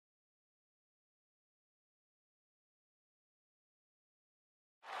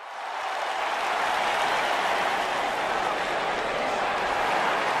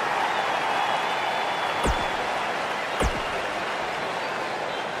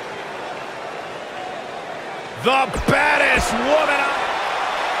The baddest woman.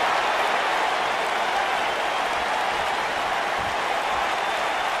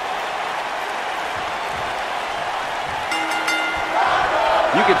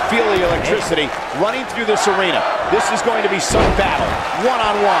 You can feel the electricity running through this arena. This is going to be some battle.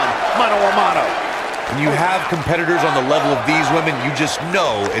 One-on-one, mano-a-mano. When you have competitors on the level of these women, you just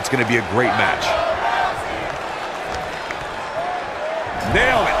know it's going to be a great match.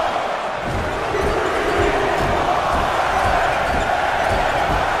 Nailed it.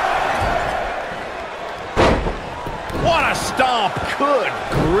 What a stomp. Good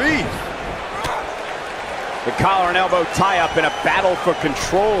grief. The collar and elbow tie-up in a battle for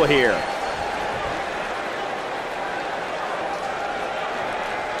control here.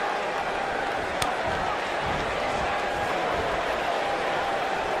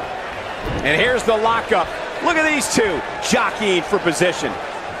 And here's the lockup. Look at these two jockeying for position.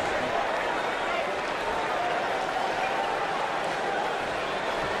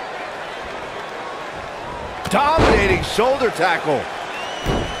 Dominating shoulder tackle.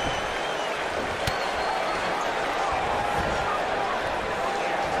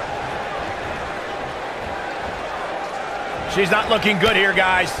 She's not looking good here,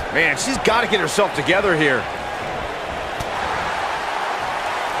 guys. Man, she's got to get herself together here.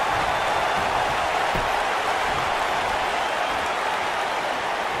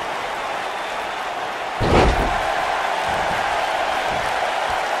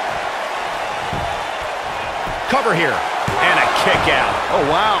 Cover here. And a kick out. Oh,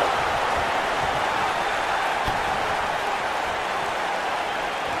 wow.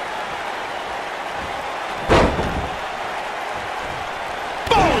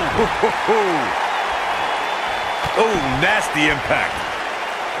 Oh, nasty impact.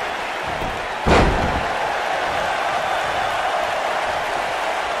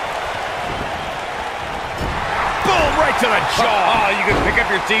 Boom, right to the jaw. Oh, you can pick up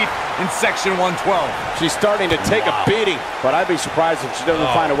your teeth in section 112. She's starting to take a beating, but I'd be surprised if she doesn't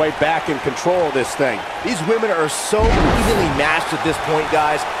find a way back in control of this thing. These women are so evenly matched at this point,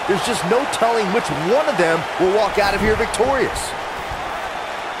 guys. There's just no telling which one of them will walk out of here victorious.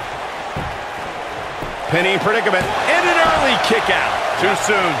 Pinning predicament and an early kick out. Too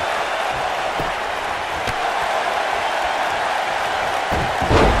soon.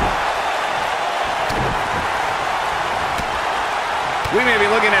 We may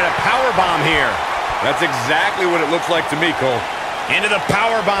be looking at a powerbomb here. That's exactly what it looks like to me, Cole. Into the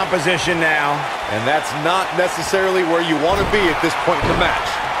powerbomb position now. And that's not necessarily where you want to be at this point in the match.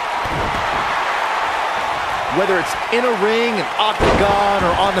 Whether it's in a ring, an octagon,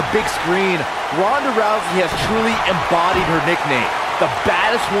 or on the big screen, Ronda Rousey has truly embodied her nickname, the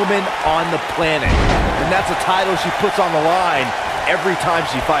baddest woman on the planet. And that's a title she puts on the line every time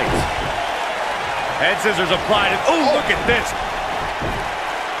she fights. Head scissors applied. Oh, look at this.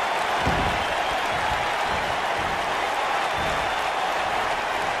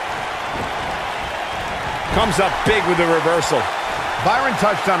 Comes up big with the reversal. Byron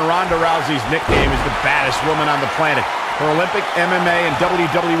touched on Ronda Rousey's nickname as the baddest woman on the planet. Her Olympic, MMA, and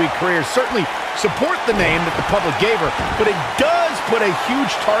WWE careers certainly support the name that the public gave her, but it does put a huge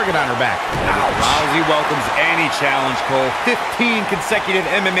target on her back. Ouch. Rousey welcomes any challenge, Cole. 15 consecutive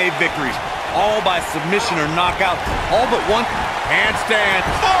MMA victories, all by submission or knockout, all but one handstand.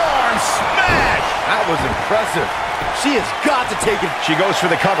 Forearm smash! That was impressive. She has got to take it. She goes for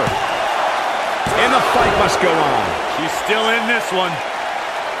the cover. And the fight must go on. She's still in this one.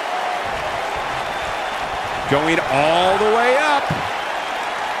 Going all the way up.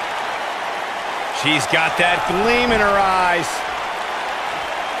 She's got that gleam in her eyes.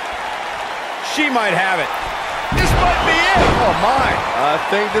 She might have it. This might be it. Oh, my. I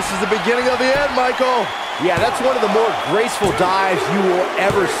think this is the beginning of the end, Michael. Yeah, that's one of the more graceful dives you will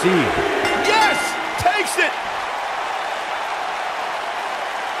ever see. Yes! Takes it!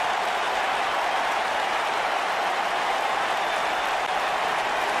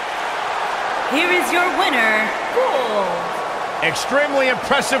 Here is your winner, Ghoul. Extremely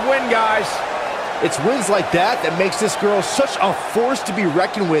impressive win, guys. It's wins like that that makes this girl such a force to be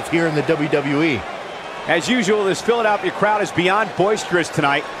reckoned with here in the WWE. As usual, this Philadelphia crowd is beyond boisterous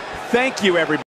tonight. Thank you, everybody.